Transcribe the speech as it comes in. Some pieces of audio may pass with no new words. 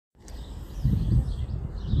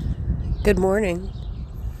Good morning.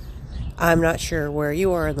 I'm not sure where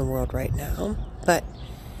you are in the world right now, but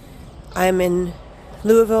I'm in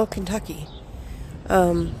Louisville, Kentucky.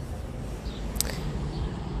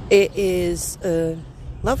 It is a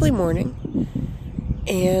lovely morning,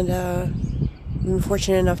 and I've been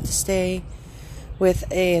fortunate enough to stay with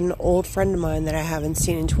an old friend of mine that I haven't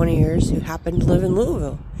seen in 20 years who happened to live in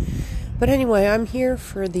Louisville. But anyway, I'm here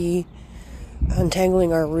for the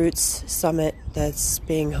Untangling Our Roots Summit that's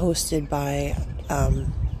being hosted by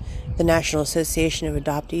the National Association of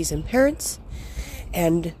Adoptees and Parents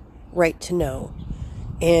and Right to Know.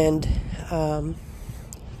 And in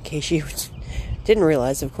case you didn't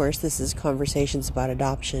realize, of course, this is conversations about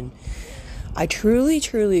adoption. I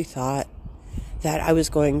truly thought that I was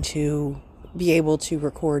going to be able to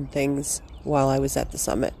record things while I was at the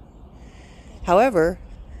summit. However,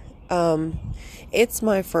 it's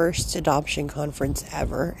my first adoption conference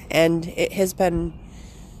ever, and it has been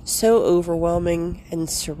so overwhelming and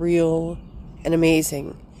surreal and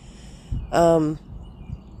amazing.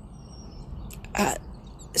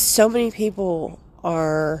 So many people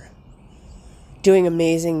are doing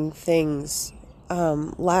amazing things.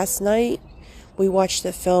 Last night, we watched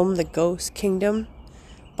the film The Ghost Kingdom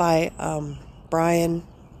by Brian.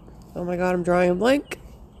 Oh my God, I'm drawing a blank.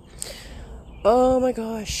 Oh my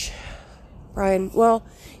gosh. Brian. Well,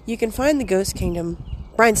 you can find The Ghost Kingdom.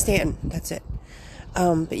 Brian Stanton, that's it.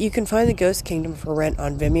 But you can find The Ghost Kingdom for rent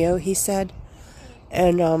on Vimeo, he said.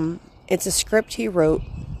 And it's a script he wrote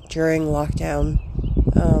during lockdown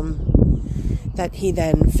that he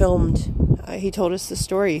then filmed. He told us the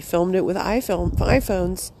story. He filmed it with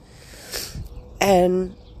iPhones.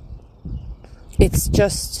 And it's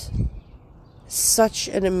just such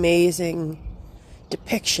an amazing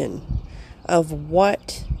depiction of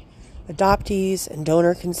what adoptees and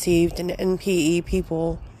donor-conceived and NPE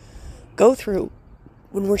people go through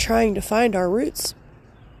when we're trying to find our roots.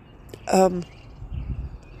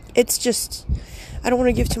 It's just, I don't want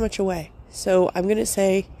to give too much away. So I'm going to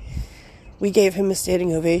say we gave him a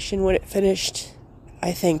standing ovation when it finished.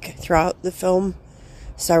 I think throughout the film,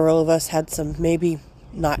 several of us had some maybe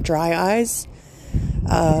not dry eyes.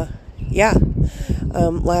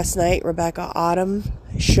 Last night, Rebecca Autumn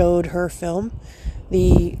showed her film,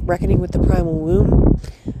 The Reckoning with the Primal Womb.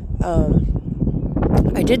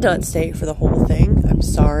 I did not stay for the whole thing. I'm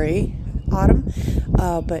sorry, Autumn.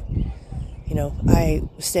 But, I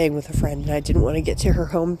was staying with a friend and I didn't want to get to her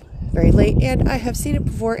home very late. And I have seen it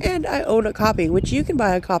before and I own a copy, which you can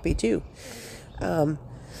buy a copy too.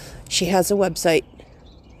 She has a website.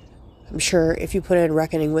 I'm sure if you put in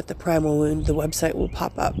Reckoning with the Primal Wound, the website will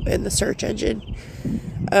pop up in the search engine.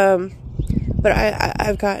 But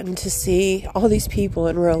I've gotten to see all these people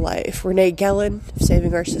in real life. Renee Gellin,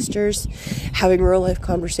 Saving Our Sisters, having real life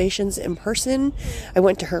conversations in person. I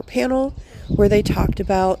went to her panel where they talked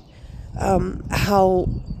about how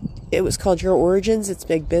it was called Your Origins, It's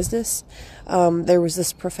Big Business. There was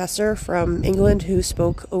this professor from England who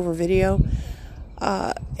spoke over video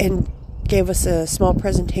and gave us a small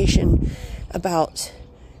presentation about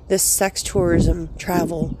this sex tourism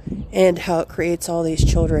travel and how it creates all these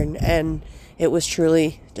children, and it was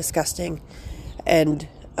truly disgusting. And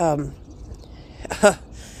and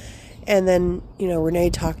then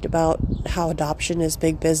Renee talked about how adoption is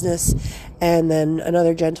big business, and then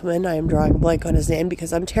another gentleman, I am drawing a blank on his name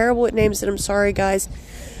because I'm terrible at names and I'm sorry guys,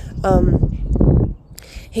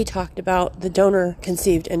 he talked about the donor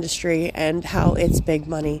conceived industry and how it's big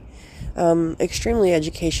money. Extremely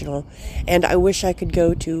educational, and I wish I could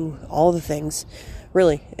go to all the things.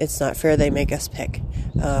 Really, it's not fair they make us pick.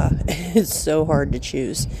 It's so hard to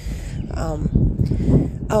choose.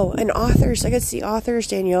 And authors, I got to see authors,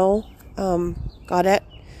 Danielle Gaudette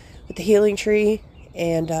with The Healing Tree,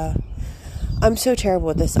 and I'm so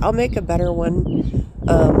terrible at this. I'll make a better one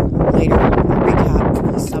later, a recap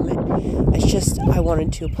for the summit. It's just, I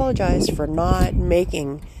wanted to apologize for not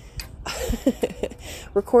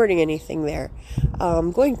recording anything there.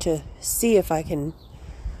 I'm going to see if I can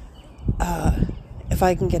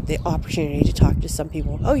get the opportunity to talk to some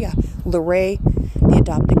people. Oh yeah, Lorraine, the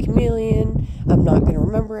adopted chameleon. I'm not going to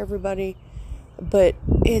remember everybody, but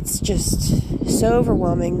it's just so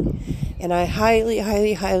overwhelming, and I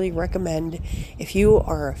highly recommend, if you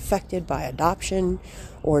are affected by adoption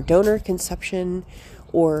or donor conception,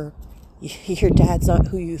 or your dad's not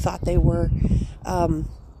who you thought they were,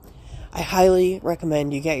 I highly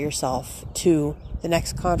recommend you get yourself to the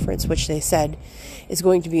next conference, which they said is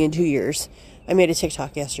going to be in 2 years. I made a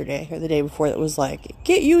TikTok yesterday or the day before that was like,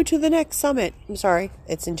 get you to the next summit. I'm sorry,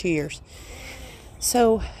 it's in 2 years.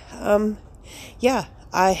 So,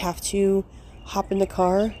 I have to hop in the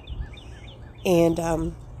car and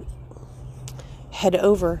head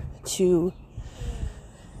over to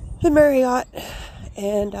the Marriott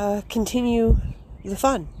and continue the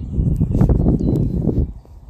fun.